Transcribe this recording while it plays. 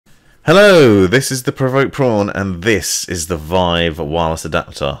Hello, this is the Provoke Prawn, and this is the Vive Wireless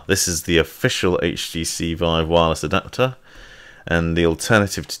Adapter. This is the official HTC Vive Wireless Adapter, and the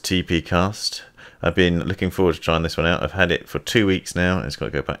alternative to TPcast. I've been looking forward to trying this one out. I've had it for 2 weeks now, and it's got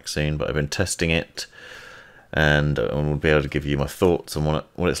to go back soon, but I've been testing it, and I will be able to give you my thoughts on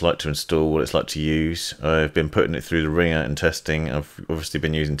what it's like to install, what it's like to use. I've been putting it through the ringer and testing. I've obviously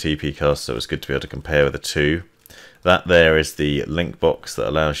been using TPcast, so it's good to be able to compare the two. That there is the link box that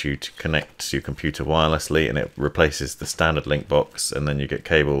allows you to connect to your computer wirelessly, and it replaces the standard link box, and then you get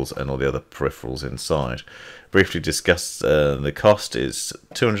cables and all the other peripherals inside. Briefly discuss the cost is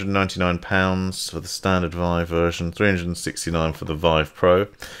 £299 for the standard Vive version, £369 for the Vive Pro,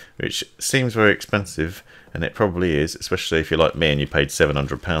 which seems very expensive, and it probably is, especially if you're like me and you paid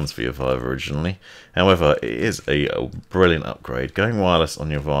 £700 for your Vive originally. However, it is a brilliant upgrade. Going wireless on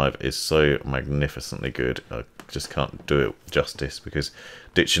your Vive is so magnificently good. I just can't do it justice, because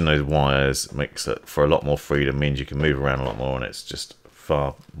ditching those wires makes it for a lot more freedom, means you can move around a lot more, and it's just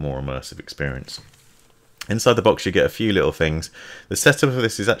far more immersive experience. Inside the box you get a few little things. The setup of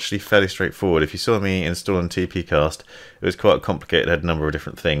this is actually fairly straightforward. If you saw me installing TPcast, it was quite complicated, it had a number of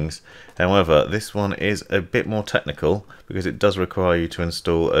different things. However, this one is a bit more technical, because it does require you to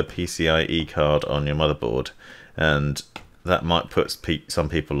install a PCIe card on your motherboard, and that might put some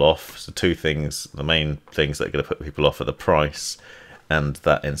people off. So two things, the main things that are going to put people off are the price and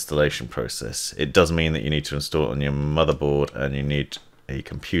that installation process. It does mean that you need to install it on your motherboard, and you need a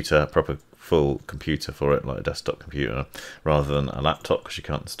computer, proper full computer for it, like a desktop computer, rather than a laptop, because you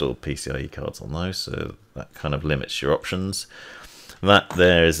can't install PCIe cards on those, so that kind of limits your options. That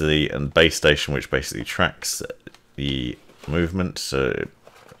there is the base station, which basically tracks the movement, so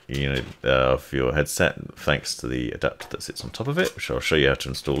of your headset, thanks to the adapter that sits on top of it, which I'll show you how to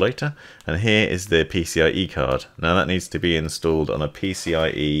install later. And here is the PCIe card. Now that needs to be installed on a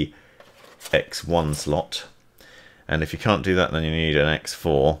PCIe X1 slot, and if you can't do that, then you need an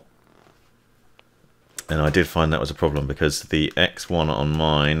X4. And I did find that was a problem, because the X1 on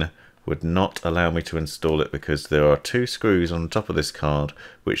mine would not allow me to install it, because there are two screws on top of this card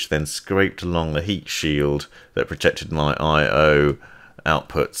which then scraped along the heat shield that protected my I/O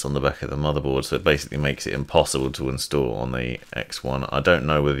outputs on the back of the motherboard, so it basically makes it impossible to install on the X1. I don't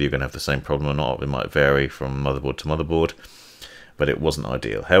know whether you're going to have the same problem or not. It might vary from motherboard to motherboard, but it wasn't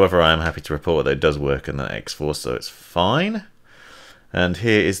ideal. However, I am happy to report that it does work in the X4, so it's fine. And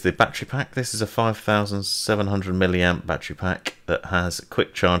here is the battery pack. This is a 5700 milliamp battery pack that has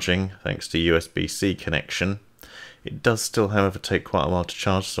quick charging thanks to USB-C connection. It does still, however, take quite a while to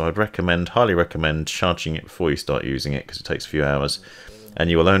charge, so I'd highly recommend charging it before you start using it, because it takes a few hours, and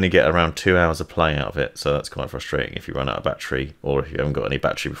you will only get around 2 hours of play out of it, so that's quite frustrating if you run out of battery, or if you haven't got any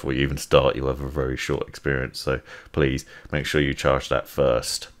battery before you even start, you'll have a very short experience. So please make sure you charge that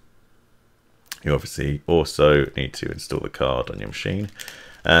first. You obviously also need to install the card on your machine,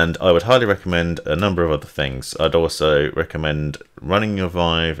 and I would highly recommend a number of other things. I'd also recommend running your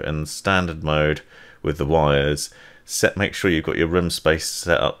Vive in standard mode with the wires. Make sure you've got your room space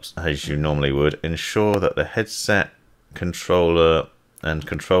set up as you normally would. Ensure that the headset, controller and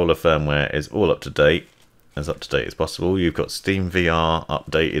controller firmware is all up to date as possible. You've got Steam VR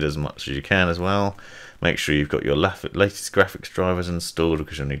updated as much as you can as well. Make sure you've got your latest graphics drivers installed,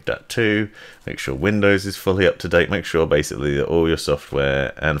 because you'll need that too. Make sure Windows is fully up to date. Make sure basically that all your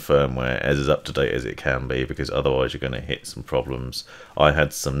software and firmware is as up to date as it can be, because otherwise you're going to hit some problems. I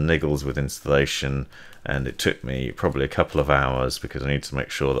had some niggles with installation, and it took me probably a couple of hours, because I need to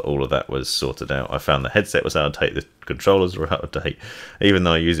make sure that all of that was sorted out. I found the headset was out of date, the controllers were out of date. Even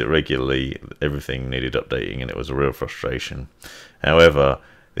though I use it regularly, everything needed updating, and it was a real frustration. However,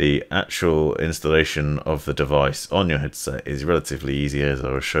 the actual installation of the device on your headset is relatively easy, as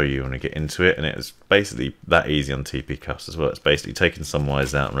I will show you when I get into it, and it's basically that easy on TPcast as well. It's basically taking some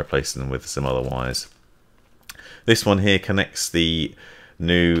wires out and replacing them with some other wires. This one here connects the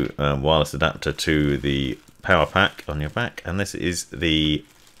new wireless adapter to the power pack on your back, and this is the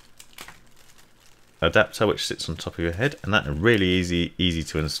adapter which sits on top of your head, and that's really easy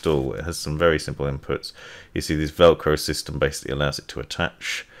to install. It has some very simple inputs. You see this Velcro system basically allows it to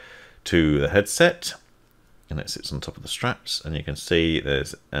attach to the headset, and it sits on top of the straps, and you can see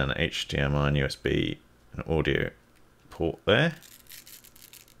there's an HDMI and USB and audio port there.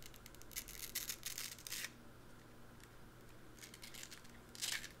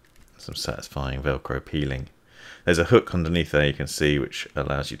 Some satisfying Velcro peeling. There's a hook underneath there, you can see, which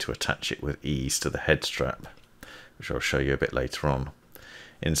allows you to attach it with ease to the head strap, which I'll show you a bit later on.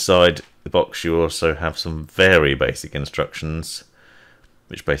 Inside the box you also have some very basic instructions,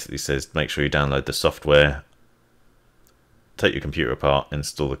 which basically says make sure you download the software take your computer apart,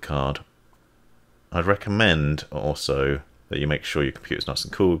 install the card. I'd recommend also that you make sure your computer's nice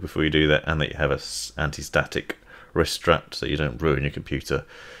and cool before you do that, and that you have a anti-static wrist strap so you don't ruin your computer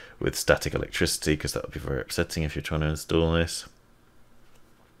with static electricity, because that would be very upsetting if you're trying to install this.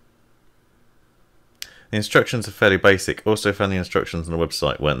 The instructions are fairly basic. Also found the instructions on the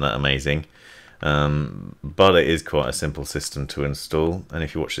website weren't that amazing, but it is quite a simple system to install, and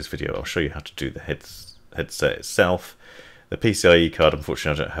if you watch this video I'll show you how to do the headset itself. The PCIe card,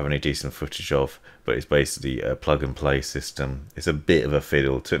 unfortunately I don't have any decent footage of, but it's basically a plug and play system. It's a bit of a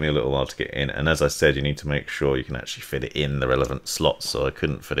fiddle, it took me a little while to get in, and as I said, you need to make sure you can actually fit it in the relevant slots, so I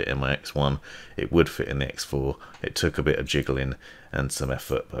couldn't fit it in my X1, it would fit in the X4, it took a bit of jiggling and some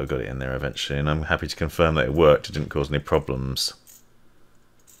effort, but I got it in there eventually, and I'm happy to confirm that it worked, it didn't cause any problems.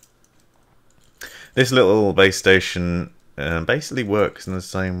 This little base station basically works in the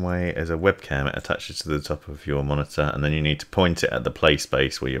same way as a webcam. It attaches to the top of your monitor, and then you need to point it at the play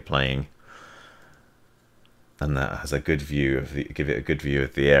space where you're playing, and that has a good view of give it a good view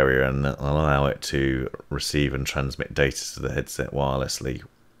of the area, and that will allow it to receive and transmit data to the headset wirelessly.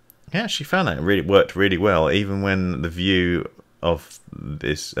 Yeah, she found that it really worked really well, even when the view of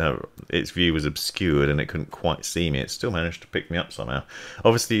this its view was obscured and it couldn't quite see me. It still managed to pick me up somehow.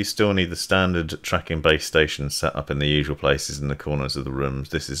 Obviously you still need the standard tracking base station set up in the usual places in the corners of the rooms.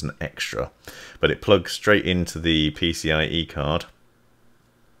 This is an extra, but it plugs straight into the PCIe card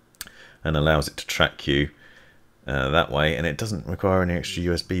and allows it to track you that way, and it doesn't require any extra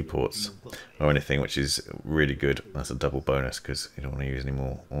USB ports or anything, which is really good. That's a double bonus because you don't want to use any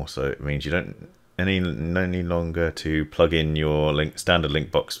more. Also it means you don't any longer to plug in your standard link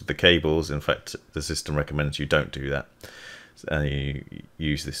box with the cables. In fact, the system recommends you don't do that. You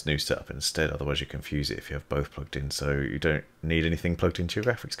use this new setup instead, otherwise you confuse it if you have both plugged in, so you don't need anything plugged into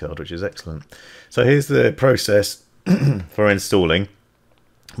your graphics card, which is excellent. So here's the process for installing.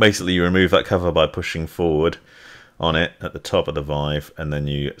 Basically you remove that cover by pushing forward on it at the top of the Vive, and then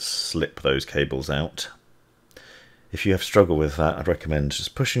you slip those cables out. If you have struggled with that, I'd recommend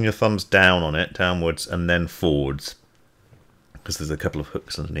just pushing your thumbs down on it, downwards and then forwards, because there's a couple of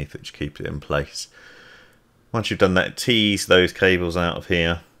hooks underneath which keep it in place. Once you've done that, tease those cables out of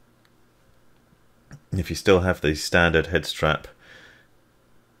here. If you still have the standard head strap,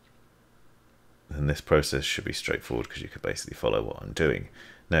 then this process should be straightforward, because you could basically follow what I'm doing.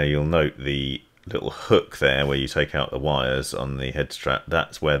 Now you'll note the little hook there where you take out the wires on the head strap.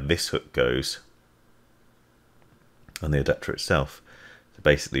 That's where this hook goes on the adapter itself. It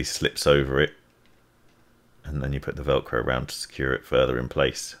basically slips over it, and then you put the Velcro around to secure it further in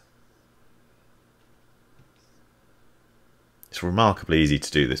place. It's remarkably easy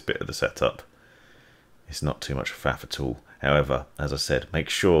to do this bit of the setup. It's not too much faff at all. However, as I said, make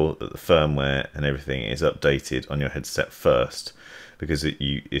sure that the firmware and everything is updated on your headset first, because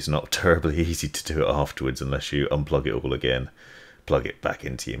it's not terribly easy to do it afterwards unless you unplug it all again, plug it back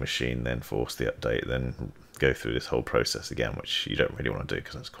into your machine, then force the update, then go through this whole process again, which you don't really want to do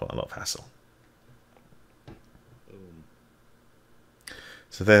because that's quite a lot of hassle.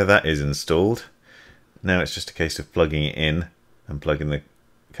 So there, that is installed. Now it's just a case of plugging it in and plugging the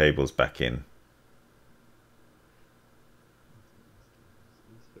cables back in.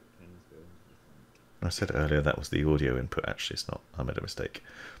 I said earlier that was the audio input. Actually it's not, I made a mistake.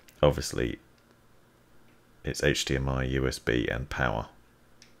 Obviously it's HDMI, USB and power.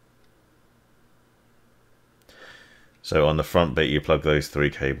 So on the front bit you plug those three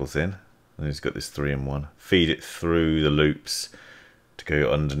cables in, and it's got this 3-in-1. Feed it through the loops to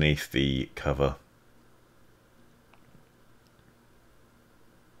go underneath the cover.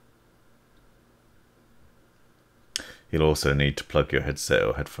 You'll also need to plug your headset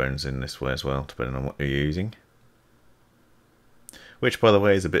or headphones in this way as well, depending on what you're using. Which, by the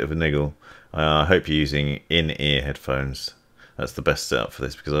way, is a bit of a niggle. I hope you're using in-ear headphones. That's the best setup for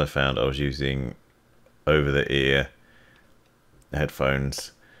this, because I found I was using over-the-ear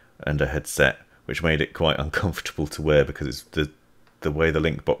headphones and a headset, which made it quite uncomfortable to wear, because it's the way the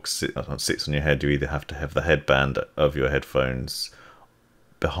link box sits on your head. You either have to have the headband of your headphones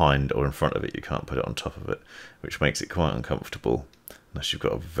behind or in front of it. You can't put it on top of it, which makes it quite uncomfortable unless you've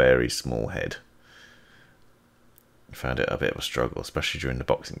got a very small head. I found it a bit of a struggle, especially during the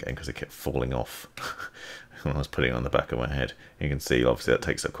boxing game, because it kept falling off when I was putting it on the back of my head. You can see obviously that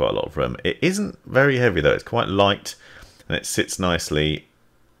takes up quite a lot of room. It isn't very heavy though, it's quite light and it sits nicely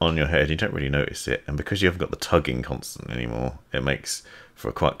on your head. You don't really notice it, and because you haven't got the tugging constant anymore, it makes for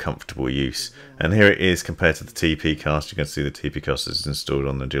a quite comfortable use. And here it is compared to the TP Cast. You can see the TP Cast is installed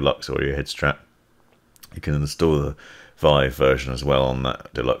on the Deluxe Audio head strap. You can install the Vive version as well on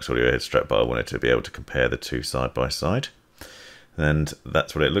that Deluxe Audio head strap, but I wanted to be able to compare the two side by side. And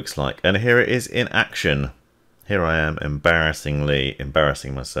that's what it looks like. And here it is in action. Here I am embarrassing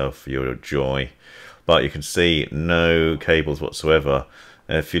myself for your joy. But you can see no cables whatsoever.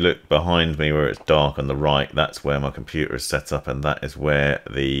 If you look behind me where it's dark on the right, that's where my computer is set up, and that is where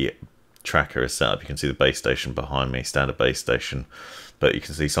the tracker is set up. You can see the base station behind me, standard base station. But you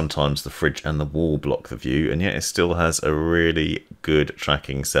can see sometimes the fridge and the wall block the view, and yet it still has a really good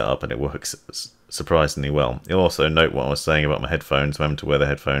tracking setup, and it works surprisingly well. You'll also note what I was saying about my headphones. I'm having to wear the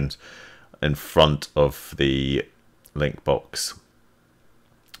headphones in front of the link box,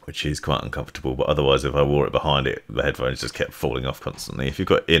 which is quite uncomfortable, but otherwise if I wore it behind it, the headphones just kept falling off constantly. If you've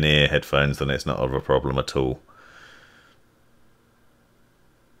got in-ear headphones, then it's not a problem at all.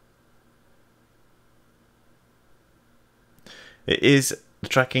 The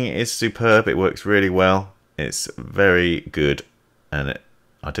tracking is superb, it works really well, it's very good, and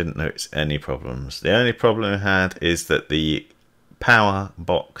I didn't notice any problems. The only problem I had is that the power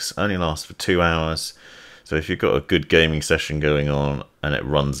box only lasts for 2 hours. So if you've got a good gaming session going on and it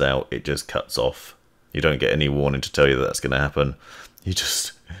runs out, it just cuts off. You don't get any warning to tell you that that's going to happen. It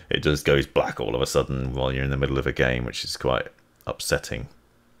just goes black all of a sudden while you're in the middle of a game, which is quite upsetting.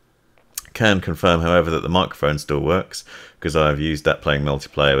 Can confirm, however, that the microphone still works because I've used that playing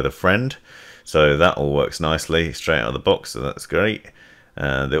multiplayer with a friend. So that all works nicely straight out of the box, so that's great.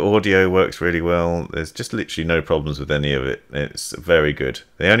 The audio works really well. There's just literally no problems with any of it. It's very good.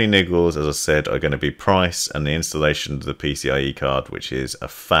 The only niggles, as I said, are going to be price and the installation of the PCIe card, which is a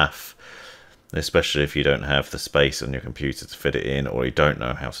faff, especially if you don't have the space on your computer to fit it in, or you don't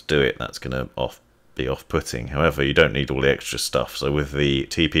know how to do it. That's going to be off-putting. However, you don't need all the extra stuff. So with the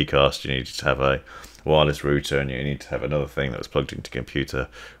TP cast, you need to have a wireless router, and you need to have another thing that was plugged into computer.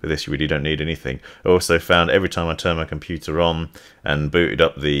 With this, you really don't need anything. I also found every time I turned my computer on and booted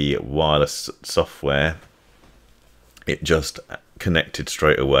up the wireless software, it just connected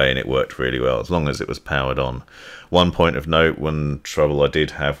straight away and it worked really well as long as it was powered on. One point of note, one trouble I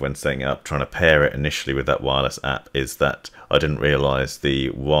did have when setting it up, trying to pair it initially with that wireless app, is that I didn't realise the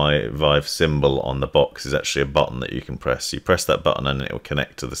Vive symbol on the box is actually a button that you can press. You press that button and it will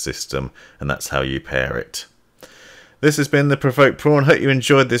connect to the system, and that's how you pair it. This has been the Provoked Prawn. Hope you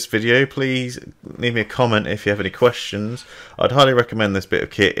enjoyed this video. Please leave me a comment if you have any questions. I'd highly recommend this bit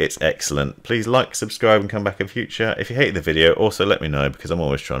of kit. It's excellent. Please like, subscribe and come back in future. If you hate the video, also let me know because I'm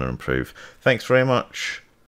always trying to improve. Thanks very much.